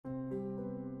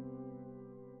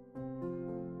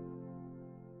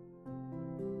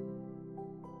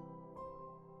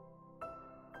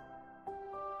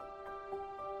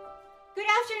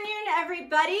afternoon,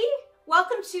 everybody.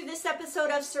 Welcome to this episode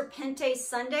of Serpente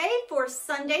Sunday for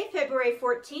Sunday, February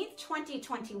 14th,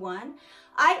 2021.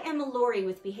 I am Lori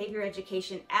with Behavior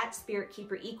Education at Spirit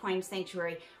Keeper Equine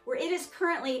Sanctuary, where it is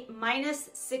currently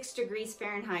minus 6 degrees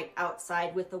Fahrenheit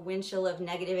outside with a wind chill of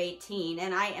 -18,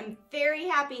 and I am very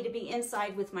happy to be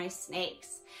inside with my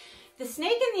snakes. The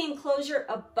snake in the enclosure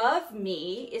above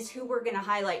me is who we're going to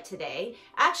highlight today.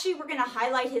 Actually, we're going to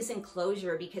highlight his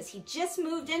enclosure because he just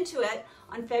moved into it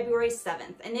on February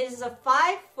 7th. And it is a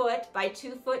 5 foot by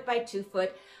 2 foot by 2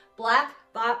 foot black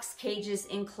box cages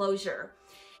enclosure.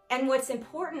 And what's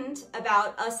important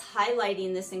about us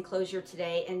highlighting this enclosure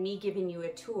today and me giving you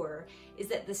a tour is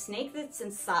that the snake that's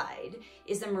inside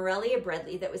is a Morelia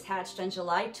bredli that was hatched on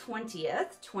July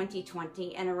 20th,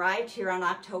 2020 and arrived here on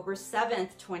October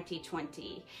 7th,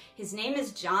 2020. His name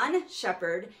is John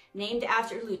Shepard, named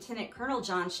after Lieutenant Colonel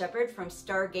John Shepard from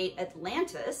Stargate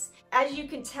Atlantis. As you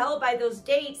can tell by those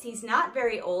dates, he's not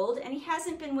very old and he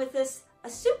hasn't been with us a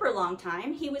super long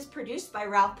time. He was produced by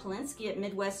Ralph Polinsky at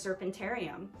Midwest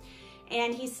Serpentarium,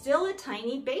 and he's still a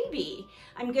tiny baby.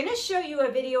 I'm going to show you a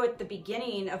video at the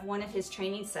beginning of one of his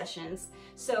training sessions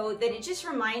so that it just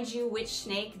reminds you which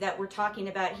snake that we're talking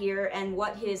about here and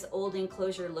what his old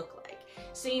enclosure looked like.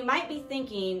 So you might be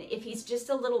thinking, if he's just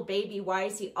a little baby, why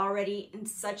is he already in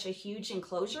such a huge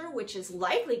enclosure, which is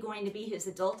likely going to be his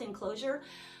adult enclosure?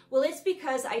 Well, it's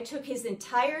because I took his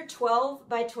entire 12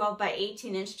 by 12 by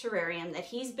 18 inch terrarium that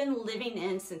he's been living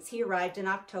in since he arrived in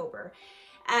October,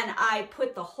 and I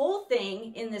put the whole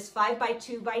thing in this 5 by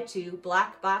 2 by 2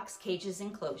 black box cages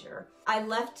enclosure. I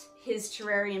left his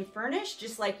terrarium furnished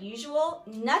just like usual.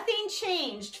 Nothing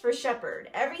changed for Shepard.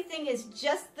 Everything is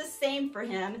just the same for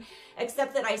him,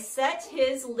 except that I set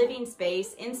his living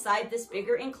space inside this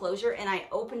bigger enclosure and I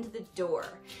opened the door.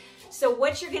 So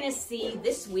what you're gonna see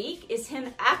this week is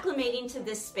him acclimating to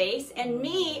this space and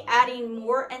me adding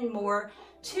more and more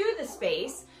to the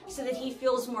space so that he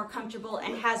feels more comfortable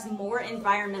and has more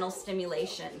environmental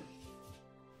stimulation.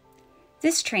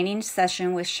 This training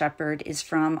session with Shepard is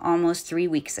from almost 3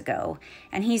 weeks ago,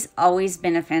 and he's always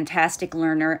been a fantastic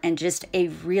learner and just a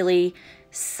really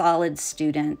solid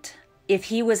student. If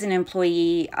he was an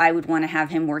employee, I would want to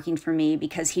have him working for me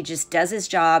because he just does his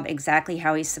job exactly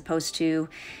how he's supposed to,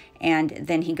 and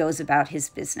then he goes about his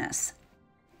business.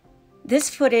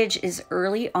 This footage is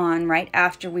early on, right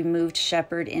after we moved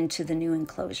Shepard into the new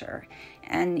enclosure.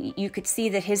 And you could see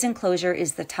that his enclosure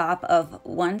is the top of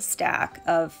one stack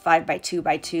of 5 by 2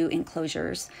 by 2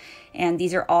 enclosures. And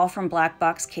these are all from black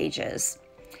box cages.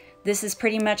 This is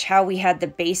pretty much how we had the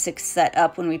basics set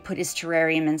up when we put his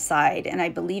terrarium inside. And I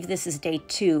believe this is day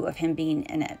 2 of him being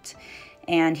in it.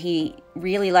 And he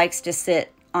really likes to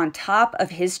sit on top of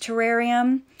his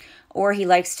terrarium, or he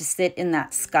likes to sit in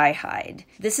that sky hide.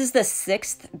 This is the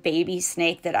 6th baby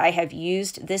snake that I have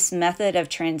used this method of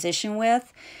transition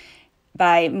with,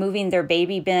 by moving their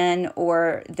baby bin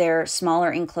or their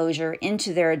smaller enclosure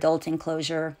into their adult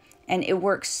enclosure. And it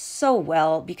works so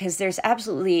well because there's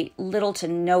absolutely little to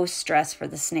no stress for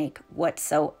the snake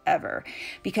whatsoever,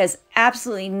 because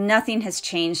absolutely nothing has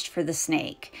changed for the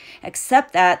snake,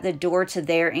 except that the door to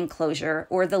their enclosure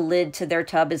or the lid to their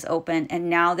tub is open, and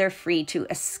now they're free to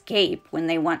escape when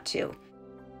they want to.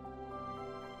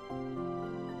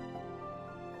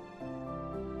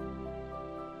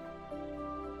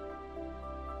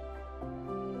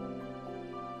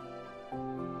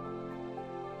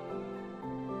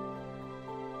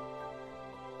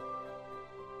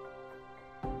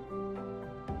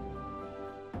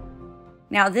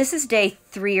 Now this is day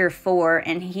 3 or 4,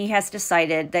 and he has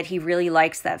decided that he really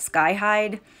likes that sky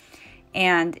hide,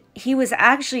 and he was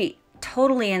actually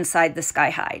totally inside the sky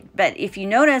hide. But if you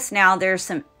notice now, there's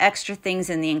some extra things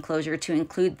in the enclosure to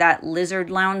include that lizard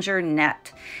lounger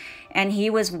net, and he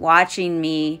was watching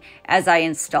me as I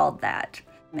installed that.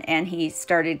 And he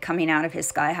started coming out of his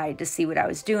sky hide to see what I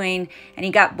was doing, and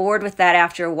he got bored with that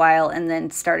after a while and then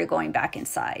started going back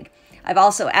inside. I've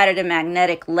also added a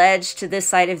magnetic ledge to this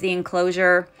side of the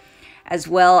enclosure, as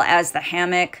well as the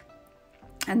hammock.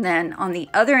 And then on the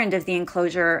other end of the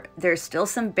enclosure, there's still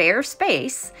some bare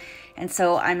space, and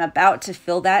so I'm about to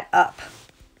fill that up.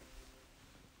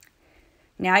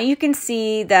 Now you can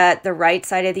see that the right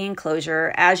side of the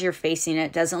enclosure, as you're facing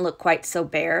it, doesn't look quite so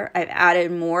bare. I've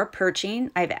added more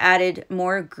perching. I've added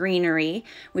more greenery,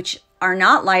 which are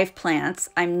not live plants.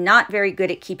 I'm not very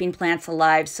good at keeping plants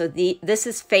alive, so this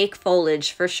is fake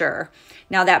foliage for sure.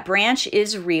 Now that branch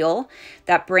is real.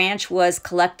 That branch was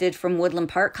collected from Woodland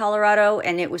Park, Colorado,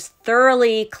 and it was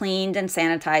thoroughly cleaned and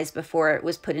sanitized before it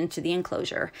was put into the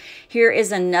enclosure. Here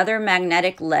is another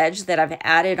magnetic ledge that I've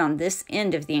added on this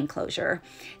end of the enclosure.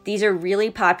 These are really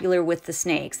popular with the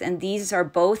snakes, and these are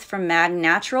both from Mag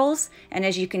Naturals. And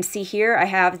as you can see here, I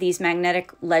have these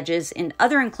magnetic ledges in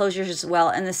other enclosures as well,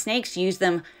 and the snakes use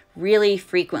them really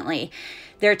frequently.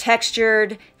 They're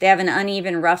textured, they have an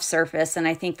uneven, rough surface, and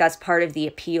I think that's part of the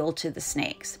appeal to the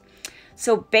snakes.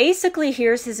 So basically,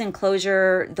 here's his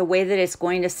enclosure, the way that it's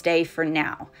going to stay for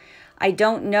now. I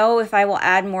don't know if I will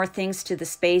add more things to the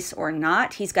space or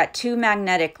not. He's got 2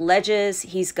 magnetic ledges,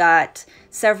 he's got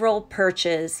several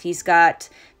perches, he's got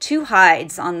 2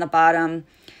 hides on the bottom,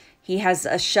 he has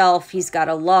a shelf, he's got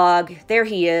a log. There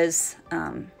he is,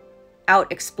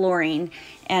 out exploring.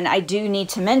 And I do need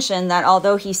to mention that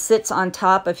although he sits on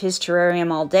top of his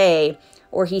terrarium all day,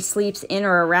 or he sleeps in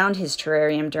or around his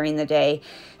terrarium during the day,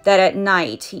 that at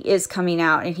night he is coming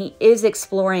out and he is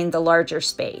exploring the larger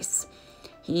space.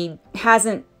 He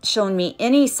hasn't shown me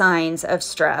any signs of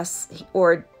stress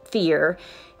or fear,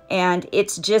 and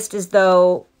it's just as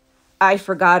though I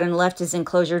forgot and left his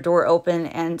enclosure door open,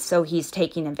 and so he's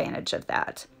taking advantage of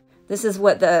that. This is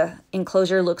what the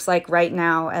enclosure looks like right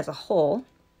now as a whole.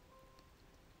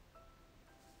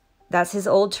 That's his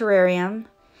old terrarium.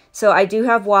 So I do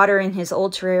have water in his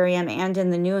old terrarium and in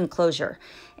the new enclosure.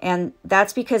 And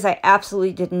that's because I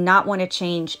absolutely did not want to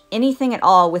change anything at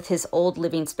all with his old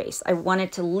living space. I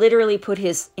wanted to literally put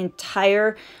his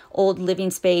entire old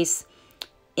living space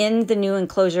in the new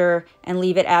enclosure and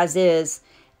leave it as is,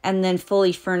 and then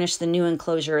fully furnish the new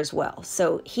enclosure as well.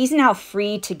 So he's now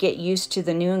free to get used to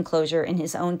the new enclosure in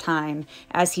his own time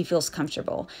as he feels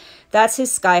comfortable. That's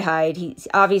his sky hide. He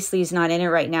obviously is not in it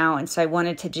right now, and so I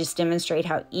wanted to just demonstrate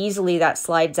how easily that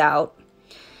slides out.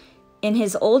 In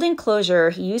his old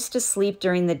enclosure, he used to sleep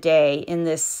during the day in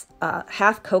this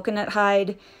half coconut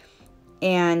hide,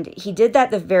 and he did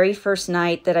that the very first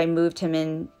night that I moved him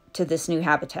in to this new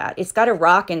habitat. It's got a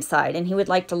rock inside, and he would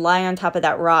like to lie on top of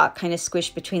that rock, kind of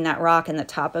squished between that rock and the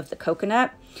top of the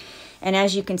coconut. And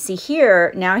as you can see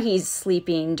here, now he's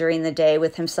sleeping during the day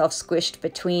with himself squished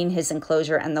between his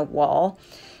enclosure and the wall.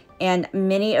 And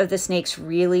many of the snakes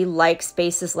really like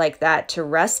spaces like that to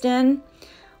rest in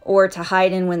or to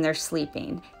hide in when they're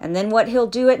sleeping. And then what he'll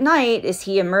do at night is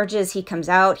he emerges, he comes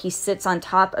out, he sits on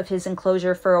top of his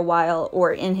enclosure for a while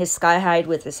or in his sky hide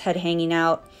with his head hanging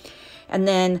out. And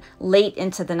then late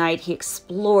into the night, he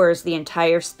explores the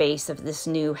entire space of this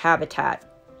new habitat.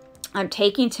 I'm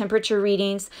taking temperature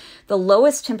readings. The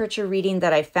lowest temperature reading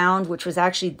that I found, which was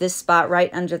actually this spot right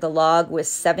under the log, was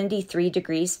 73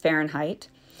 degrees Fahrenheit.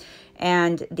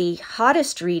 And the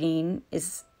hottest reading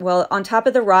is, well, on top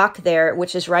of the rock there,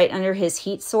 which is right under his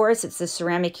heat source, it's the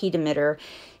ceramic heat emitter,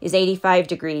 is 85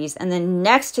 degrees. And then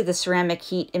next to the ceramic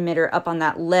heat emitter up on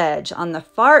that ledge, on the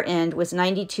far end, was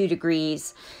 92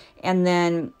 degrees. And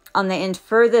then on the end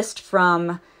furthest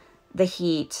from the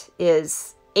heat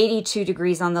is 82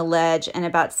 degrees on the ledge and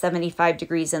about 75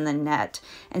 degrees in the net.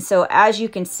 And so as you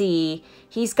can see,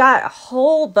 he's got a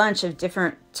whole bunch of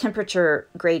different temperature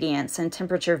gradients and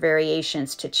temperature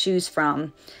variations to choose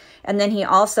from. And then he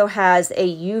also has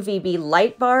a UVB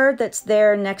light bar that's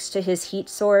there next to his heat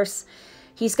source.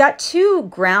 He's got 2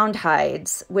 ground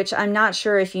hides, which I'm not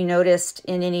sure if you noticed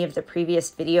in any of the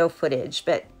previous video footage,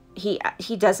 but he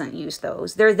doesn't use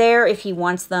those. They're there if he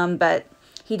wants them, but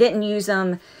he didn't use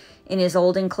them in his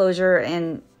old enclosure,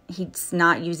 and he's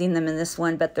not using them in this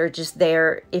one, but they're just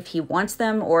there if he wants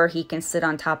them or he can sit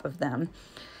on top of them.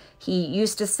 He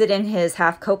used to sit in his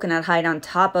half coconut hide on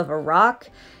top of a rock,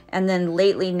 and then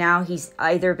lately now he's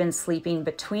either been sleeping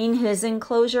between his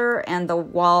enclosure and the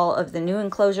wall of the new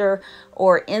enclosure,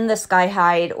 or in the sky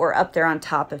hide, or up there on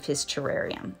top of his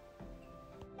terrarium.